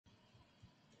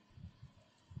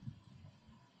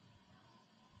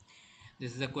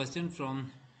This is a question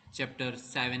from chapter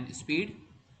 7 Speed,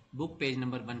 book page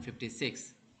number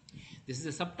 156. This is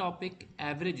a subtopic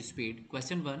average speed.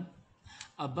 Question 1.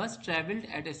 A bus traveled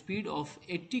at a speed of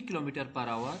 80 km per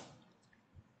hour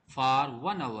for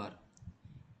 1 hour.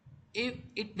 If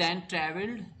it then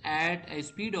traveled at a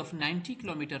speed of 90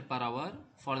 km per hour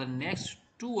for the next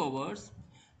 2 hours,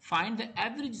 find the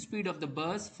average speed of the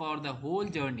bus for the whole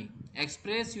journey.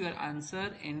 Express your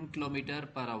answer in kilometer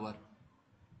per hour.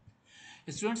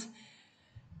 Students,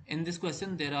 in this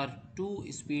question there are two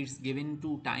speeds given,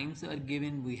 two times are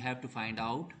given. We have to find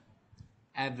out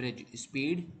average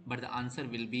speed, but the answer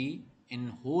will be in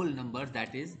whole numbers,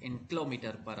 that is in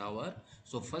kilometer per hour.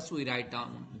 So first we write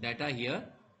down data here.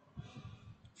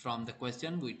 From the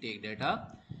question we take data.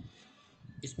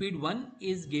 Speed 1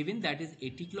 is given, that is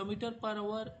 80 km per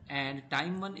hour, and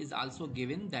time 1 is also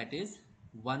given, that is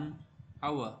 1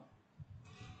 hour.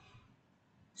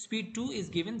 Speed 2 is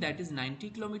given, that is 90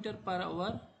 km per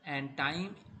hour, and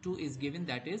time 2 is given,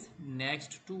 that is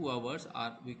next 2 hours,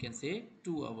 or we can say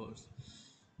 2 hours.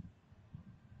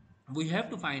 We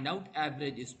have to find out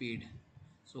average speed.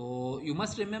 So you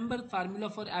must remember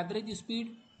formula for average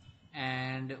speed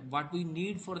and what we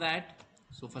need for that.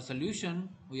 So for solution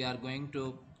we are going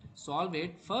to solve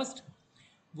it. First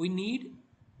we need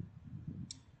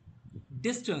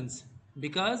distance,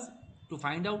 because to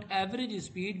find out average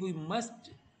speed we must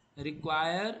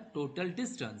require total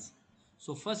distance.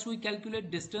 So first we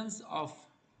calculate distance of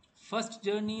first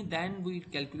journey, then we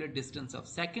calculate distance of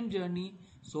second journey.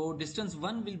 So distance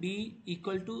 1 will be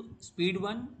equal to speed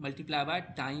 1 multiplied by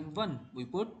time 1. We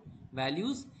put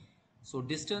values. So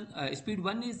distance speed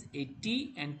 1 is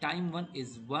 80 and time 1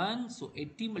 is 1. So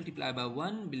 80 multiplied by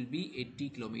 1 will be 80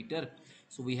 kilometer.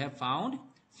 So we have found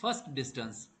first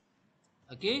distance.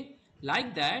 Okay,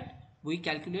 like that we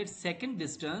calculate second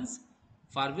distance,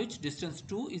 for which distance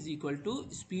 2 is equal to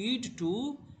speed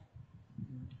 2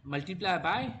 multiply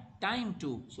by time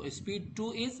 2. So speed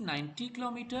 2 is 90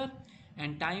 km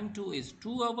and time 2 is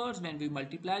 2 hours. When we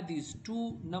multiply these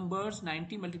two numbers,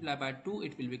 90 multiplied by 2,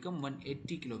 it will become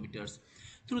 180 kilometers.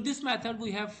 Through this method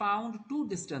we have found two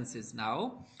distances.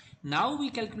 Now we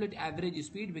calculate average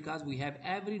speed, because we have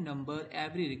every number,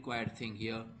 every required thing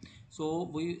here. So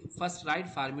we first write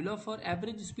formula for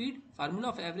average speed. Formula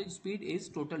of average speed is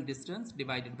total distance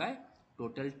divided by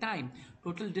total time.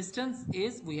 Total distance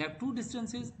is, we have two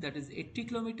distances, that is 80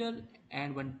 km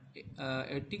and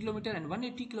 80 km and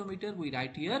 180 km. We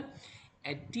write here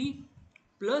 80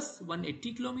 plus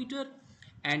 180 km,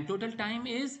 and total time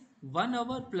is 1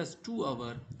 hour plus 2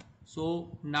 hour.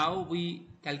 So now we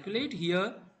calculate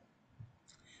here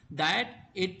that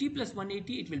 80 plus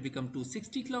 180 it will become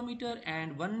 260 km,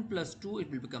 and 1 plus 2 it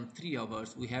will become 3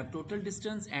 hours. We have total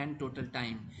distance and total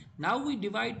time. Now we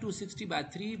divide 260 by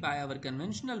 3 by our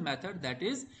conventional method, that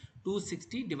is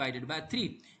 260 divided by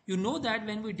 3. You know that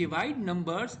when we divide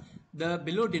numbers, the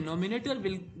below denominator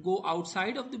will go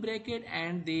outside of the bracket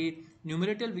and the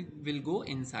numerator will go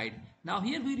inside. Now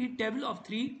here we read table of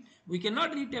 3. We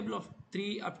cannot read table of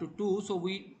 3 up to 2, so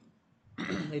we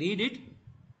read it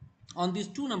on these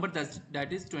two numbers,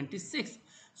 that is 26.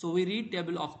 So we read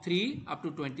table of 3 up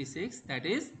to 26, that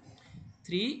is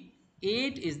 3,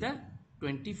 8 is the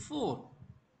 24.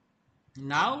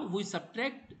 Now we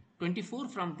subtract 24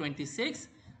 from 26,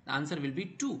 the answer will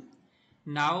be 2.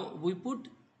 Now we put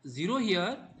 0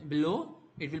 here below,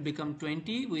 it will become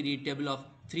 20. We read table of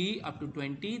 3 up to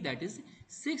 20, that is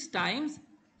 6 times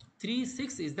 3,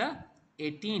 6 is the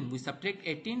 18. We subtract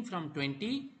 18 from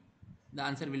 20, the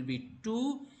answer will be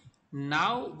 2.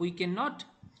 Now we cannot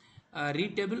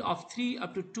read table of 3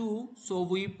 up to 2, so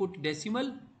we put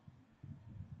decimal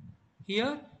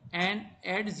here and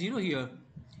add 0 here.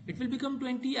 It will become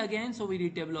 20 again, so we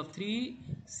read table of 3.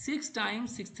 6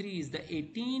 times 6, 3 is the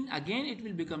 18. Again it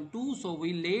will become 2, so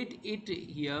we let it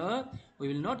here. We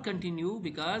will not continue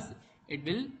because it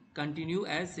will continue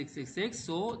as 666.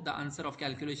 So the answer of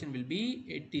calculation will be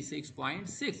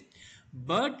 86.6.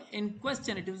 But in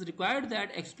question it is required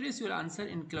that express your answer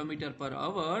in kilometer per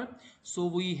hour. So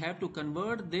we have to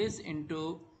convert this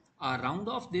into a round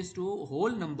off this to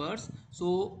whole numbers.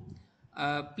 So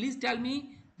please tell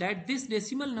me that this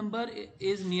decimal number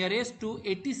is nearest to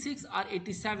 86 or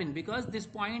 87, because this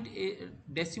point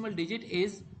decimal digit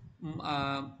is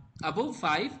above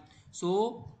 5.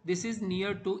 So this is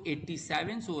near to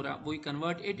 87, so we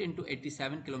convert it into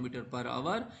 87 km per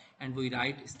hour, and we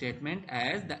write statement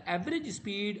as the average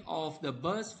speed of the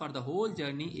bus for the whole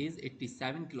journey is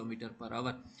 87 km per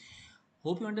hour.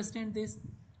 Hope you understand this.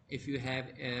 If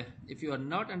you are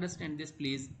not understand this,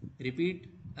 please repeat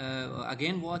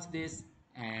again, watch this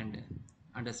and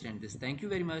understand this. Thank you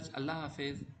very much. Allah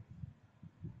Hafiz.